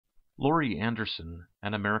Laurie Anderson,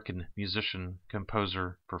 an American musician,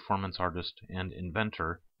 composer, performance artist, and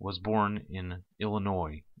inventor, was born in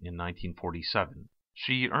Illinois in 1947.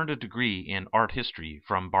 She earned a degree in art history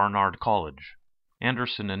from Barnard College.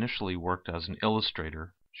 Anderson initially worked as an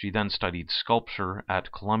illustrator. She then studied sculpture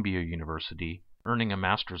at Columbia University, earning a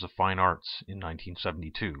Master's of Fine Arts in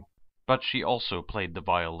 1972. But she also played the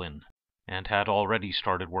violin, and had already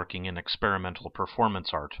started working in experimental performance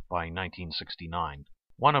art by 1969.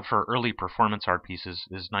 One of her early performance art pieces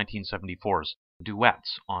is 1974's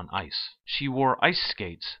Duets on Ice. She wore ice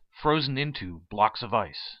skates frozen into blocks of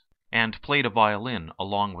ice, and played a violin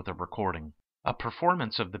along with a recording. A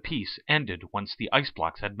performance of the piece ended once the ice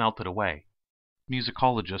blocks had melted away.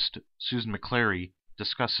 Musicologist Susan McClary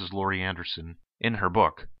discusses Laurie Anderson in her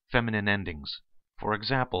book, Feminine Endings. For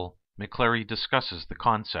example, McClary discusses the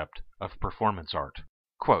concept of performance art.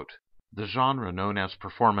 Quote, "The genre known as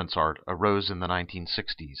performance art arose in the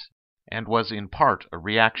 1960s, and was in part a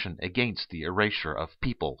reaction against the erasure of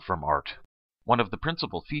people from art. One of the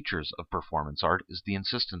principal features of performance art is the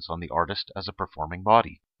insistence on the artist as a performing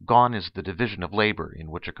body. Gone is the division of labor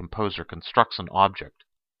in which a composer constructs an object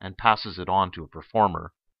and passes it on to a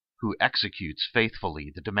performer who executes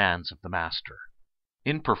faithfully the demands of the master.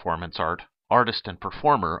 In performance art, artist and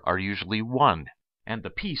performer are usually one, and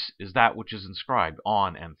the piece is that which is inscribed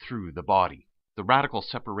on and through the body. The radical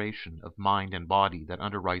separation of mind and body that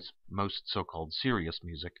underwrites most so-called serious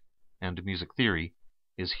music and music theory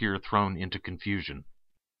is here thrown into confusion."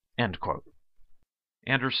 End quote.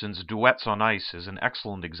 Anderson's Duets on Ice is an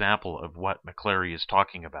excellent example of what McClary is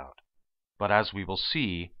talking about. But as we will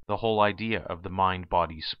see, the whole idea of the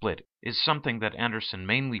mind-body split is something that Anderson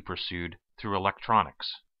mainly pursued through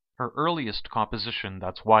electronics. Her earliest composition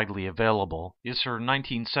that's widely available is her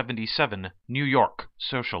 1977 New York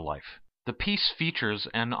Social Life. The piece features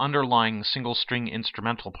an underlying single-string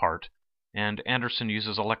instrumental part, and Anderson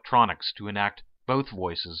uses electronics to enact both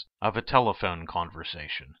voices of a telephone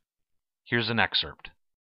conversation. Here's an excerpt.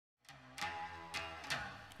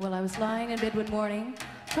 Well, I was lying in bed one morning,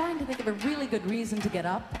 trying to think of a really good reason to get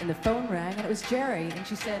up, and the phone rang, and it was Jerry, and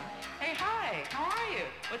she said, "Hey, hi, how are you?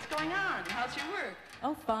 What's going on? How's your work?"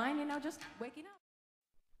 "Oh, fine, just waking up."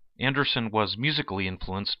 Anderson was musically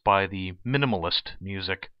influenced by the minimalist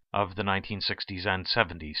music of the 1960s and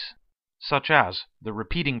 70s, such as the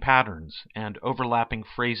repeating patterns and overlapping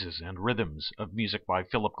phrases and rhythms of music by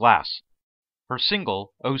Philip Glass. Her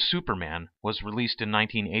single, "Oh Superman," was released in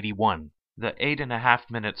 1981. The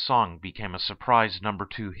 8.5-minute song became a surprise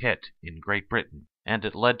 #2 hit in Great Britain, and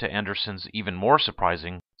it led to Anderson's even more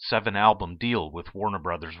surprising 7-album deal with Warner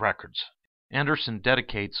Brothers Records. Anderson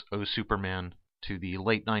dedicates "Oh Superman" to the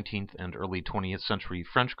late 19th and early 20th century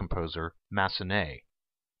French composer Massenet.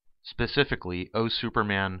 Specifically, "Oh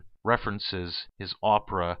Superman" references his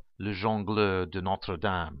opera Le Jongleur de Notre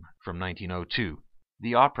Dame from 1902.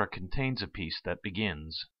 The opera contains a piece that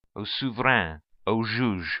begins "Au souverain, au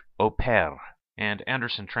juge, au père," and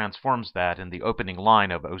Anderson transforms that in the opening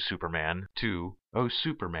line of "Oh Superman" to "Oh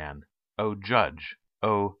Superman, oh judge,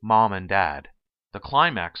 oh mom and dad." The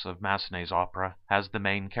climax of Massenet's opera has the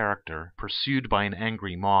main character pursued by an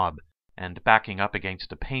angry mob and backing up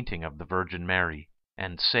against a painting of the Virgin Mary,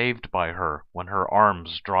 and saved by her when her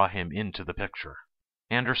arms draw him into the picture.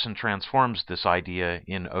 Anderson transforms this idea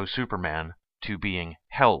in "Oh Superman" to being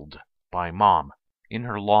held by Mom in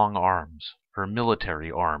her long arms, her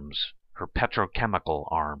military arms, her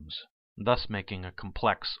petrochemical arms, thus making a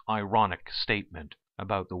complex, ironic statement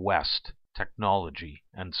about the West, technology,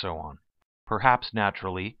 and so on. Perhaps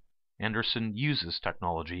naturally, Anderson uses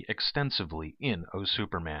technology extensively in "Oh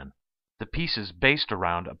Superman." The piece is based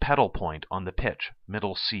around a pedal point on the pitch,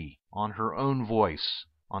 middle C, on her own voice,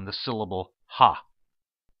 on the syllable ha.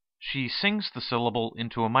 She sings the syllable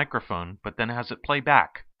into a microphone, but then has it play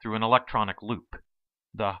back through an electronic loop.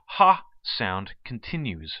 The ha sound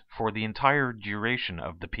continues for the entire duration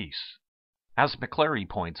of the piece. As McClary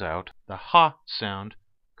points out, the ha sound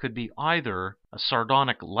could be either a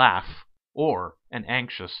sardonic laugh or an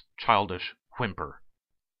anxious, childish whimper.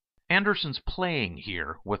 Anderson's playing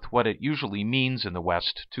here with what it usually means in the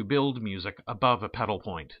West to build music above a pedal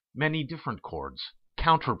point, many different chords,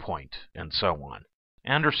 counterpoint, and so on.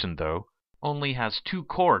 Anderson, though, only has 2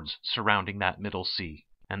 chords surrounding that middle C,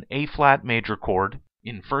 an A-flat major chord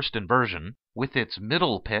in first inversion with its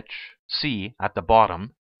middle pitch, C, at the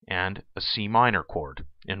bottom, and a C minor chord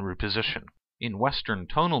in root position. In Western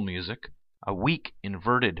tonal music, a weak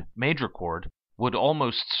inverted major chord would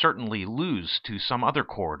almost certainly lose to some other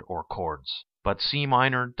chord or chords, but C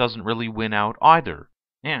minor doesn't really win out either,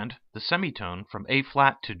 and the semitone from A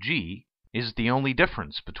flat to G is the only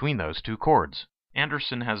difference between those 2 chords.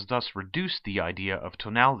 Anderson has thus reduced the idea of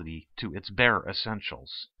tonality to its bare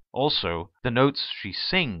essentials. Also, the notes she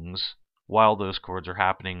sings while those chords are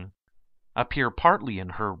happening appear partly in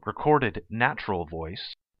her recorded natural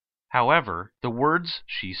voice. However, the words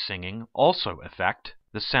she's singing also affect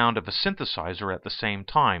the sound of a synthesizer at the same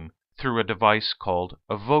time through a device called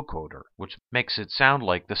a vocoder, which makes it sound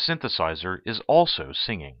like the synthesizer is also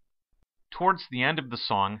singing. Towards the end of the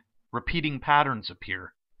song, repeating patterns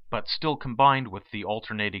appear, but still combined with the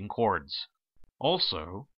alternating chords.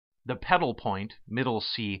 Also, the pedal point, middle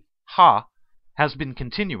C, ha, has been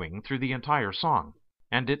continuing through the entire song,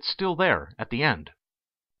 and it's still there at the end,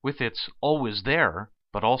 with its always there,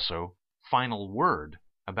 but also final word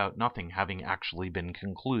about nothing having actually been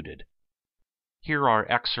concluded. Here are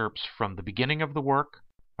excerpts from the beginning of the work,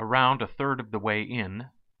 around a third of the way in,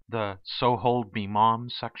 the So Hold Me Mom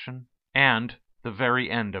section, and the very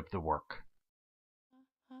end of the work.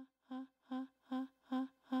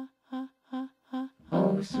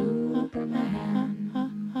 Oh, Superman.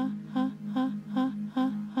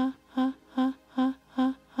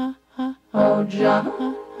 Oh,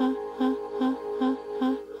 John.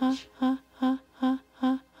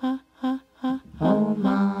 Oh,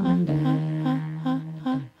 Mom and Dad.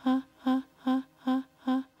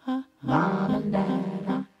 Mom and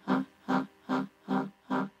Dad.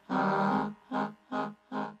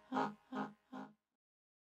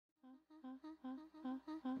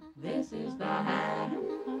 This is the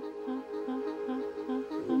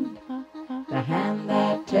hand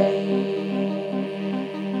that takes.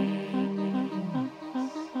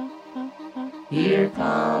 Here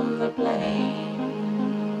come the planes.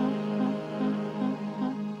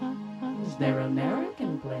 They're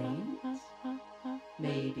American planes,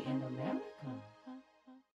 made in America.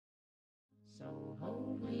 So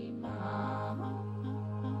hold me, Mom,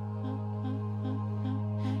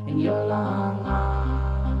 in your long arms.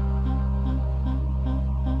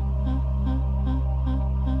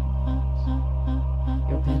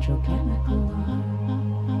 Your petrochemical arms,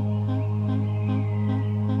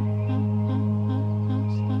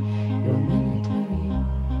 your military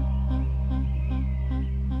arms,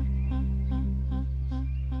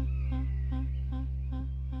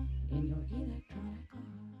 in your electronic arms.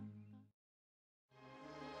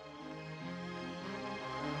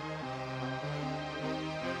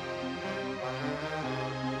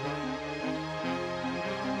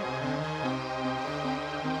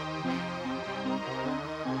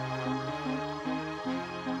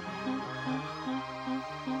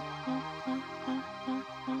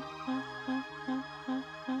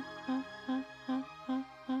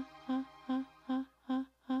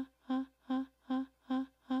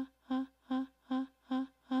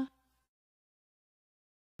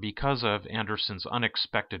 Because of Anderson's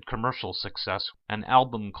unexpected commercial success, an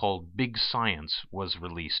album called Big Science was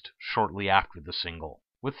released shortly after the single,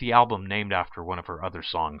 with the album named after one of her other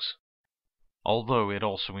songs, although it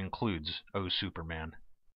also includes Oh Superman.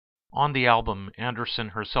 On the album, Anderson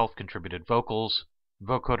herself contributed vocals,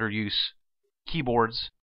 vocoder use, keyboards,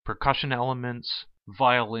 percussion elements,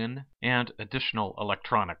 violin, and additional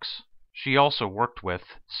electronics. She also worked with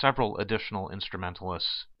several additional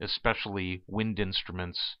instrumentalists, especially wind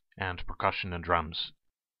instruments and percussion and drums.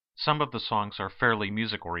 Some of the songs are fairly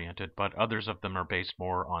music-oriented, but others of them are based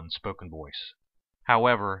more on spoken voice.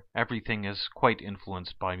 However, everything is quite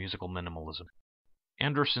influenced by musical minimalism.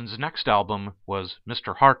 Anderson's next album was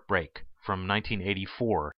Mr. Heartbreak from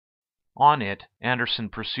 1984. On it, Anderson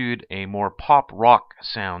pursued a more pop-rock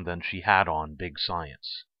sound than she had on Big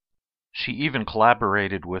Science. She even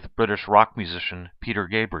collaborated with British rock musician Peter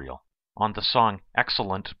Gabriel on the song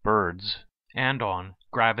Excellent Birds and on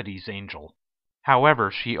Gravity's Angel.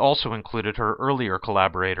 However, she also included her earlier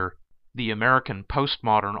collaborator, the American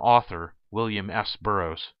postmodern author William S.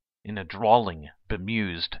 Burroughs, in a drawling,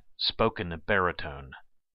 bemused, spoken baritone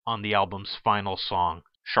on the album's final song,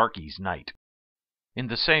 Sharky's Night. In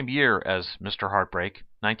the same year as Mr. Heartbreak,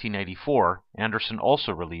 1984, Anderson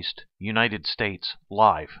also released United States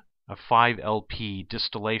Live, a 5 LP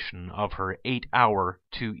distillation of her 8-hour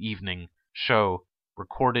 2-evening show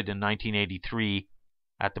recorded in 1983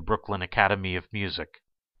 at the Brooklyn Academy of Music.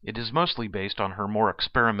 It is mostly based on her more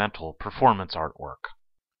experimental performance artwork,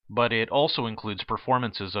 but it also includes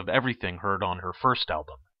performances of everything heard on her first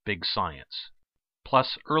album, Big Science,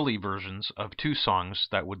 plus early versions of 2 songs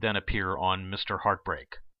that would then appear on Mr.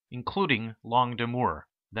 Heartbreak, including Long Demour,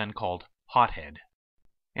 then called Hothead.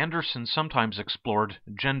 Anderson sometimes explored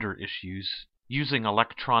gender issues using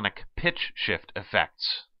electronic pitch shift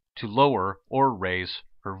effects to lower or raise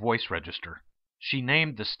her voice register. She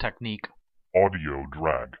named this technique audio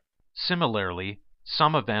drag. Similarly,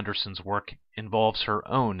 some of Anderson's work involves her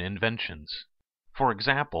own inventions. For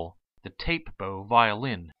example, the tape bow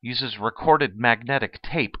violin uses recorded magnetic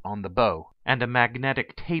tape on the bow and a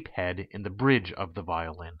magnetic tape head in the bridge of the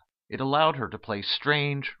violin. It allowed her to play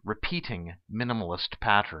strange, repeating, minimalist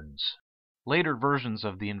patterns. Later versions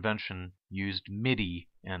of the invention used MIDI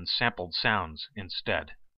and sampled sounds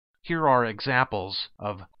instead. Here are examples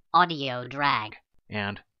of audio drag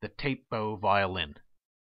and the tape bow violin.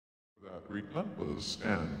 That relentless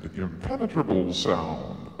and impenetrable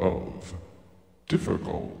sound of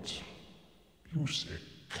difficult music.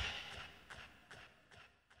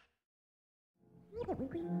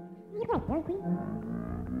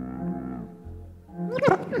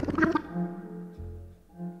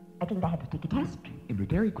 I think I had to take a test in the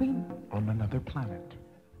Dairy Queen on another planet.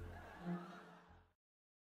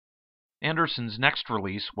 Anderson's next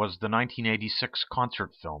release was the 1986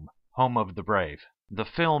 concert film, Home of the Brave. The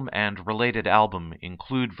film and related album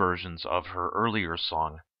include versions of her earlier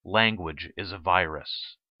song, Language is a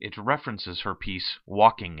Virus. It references her piece,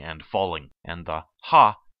 Walking and Falling, and the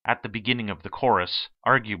ha at the beginning of the chorus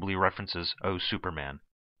arguably references Oh Superman.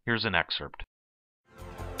 Here's an excerpt.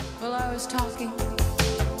 Well, I was talking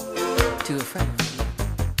to a friend,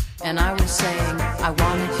 and I was saying I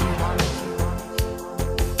wanted you,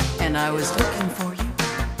 and I was looking for you,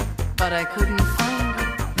 but I couldn't find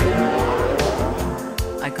you.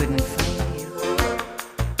 I couldn't find you.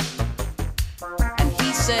 And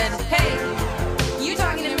he said, hey, you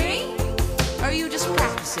talking to me? Or are you just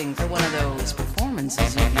practicing for one of those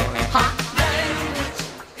performances of yours? Hot language,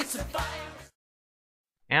 it's a virus.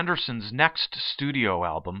 Anderson's next studio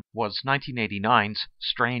album was 1989's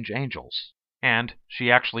Strange Angels, and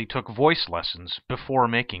she actually took voice lessons before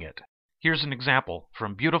making it. Here's an example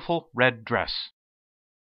from Beautiful Red Dress.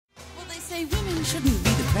 Well, they say women shouldn't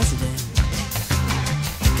be the president,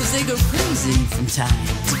 'cause they go crazy from time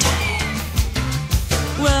to time.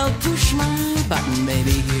 Well, push my button,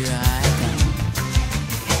 baby, here I come.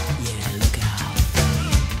 Yeah, look out.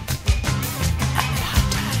 Have a hot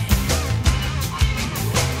time.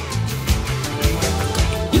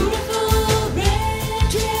 Beautiful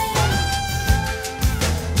red dress.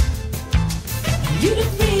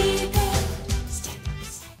 Beautiful step.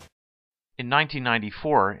 In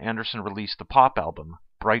 1994, Anderson released the pop album,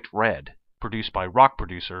 Bright Red, produced by rock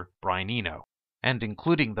producer Brian Eno, and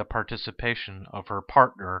including the participation of her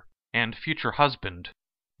partner and future husband,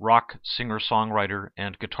 rock singer-songwriter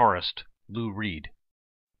and guitarist Lou Reed.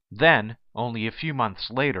 Then, only a few months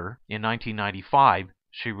later, in 1995,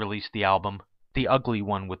 she released the album The Ugly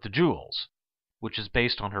One with the Jewels, which is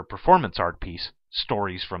based on her performance art piece,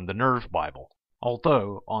 Stories from the Nerve Bible,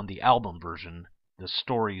 although on the album version, the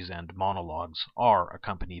stories and monologues are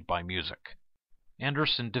accompanied by music.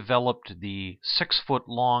 Anderson developed the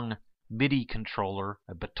 6-foot-long MIDI controller,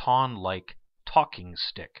 a baton-like talking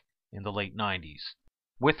stick, in the late 90s,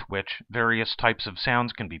 with which various types of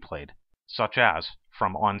sounds can be played, such as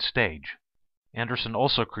from on stage. Anderson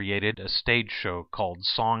also created a stage show called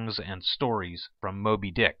Songs and Stories from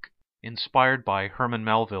Moby Dick, inspired by Herman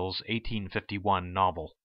Melville's 1851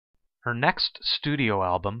 novel. Her next studio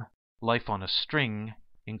album, Life on a String,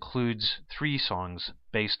 includes 3 songs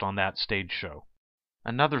based on that stage show.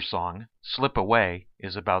 Another song, Slip Away,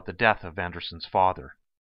 is about the death of Anderson's father.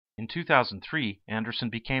 In 2003, Anderson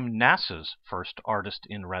became NASA's first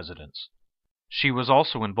artist-in-residence. She was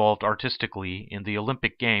also involved artistically in the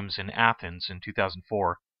Olympic Games in Athens in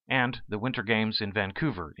 2004 and the Winter Games in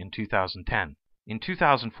Vancouver in 2010. In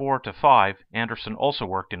 2004-05, Anderson also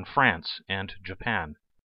worked in France and Japan.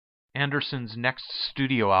 Anderson's next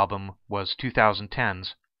studio album was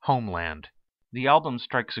 2010's Homeland. The album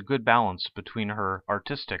strikes a good balance between her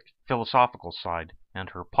artistic, philosophical side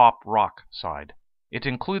and her pop-rock side. It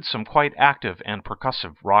includes some quite active and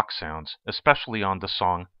percussive rock sounds, especially on the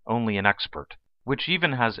song Only an Expert, which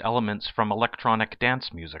even has elements from electronic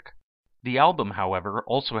dance music. The album, however,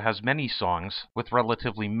 also has many songs with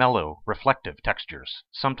relatively mellow, reflective textures,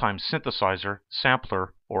 sometimes synthesizer,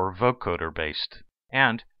 sampler, or vocoder based,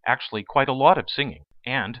 and actually quite a lot of singing,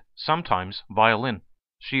 and sometimes violin.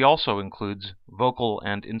 She also includes vocal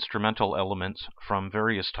and instrumental elements from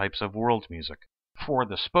various types of world music. For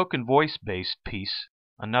the spoken voice-based piece,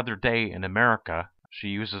 Another Day in America, she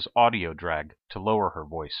uses audio drag to lower her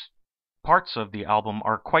voice. Parts of the album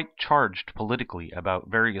are quite charged politically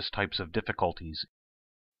about various types of difficulties.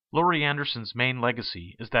 Laurie Anderson's main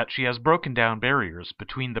legacy is that she has broken down barriers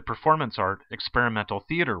between the performance art experimental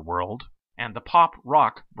theater world and the pop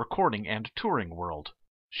rock recording and touring world.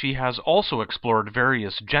 She has also explored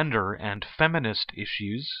various gender and feminist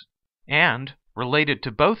issues, and, related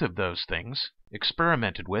to both of those things,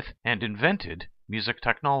 experimented with and invented music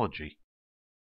technology.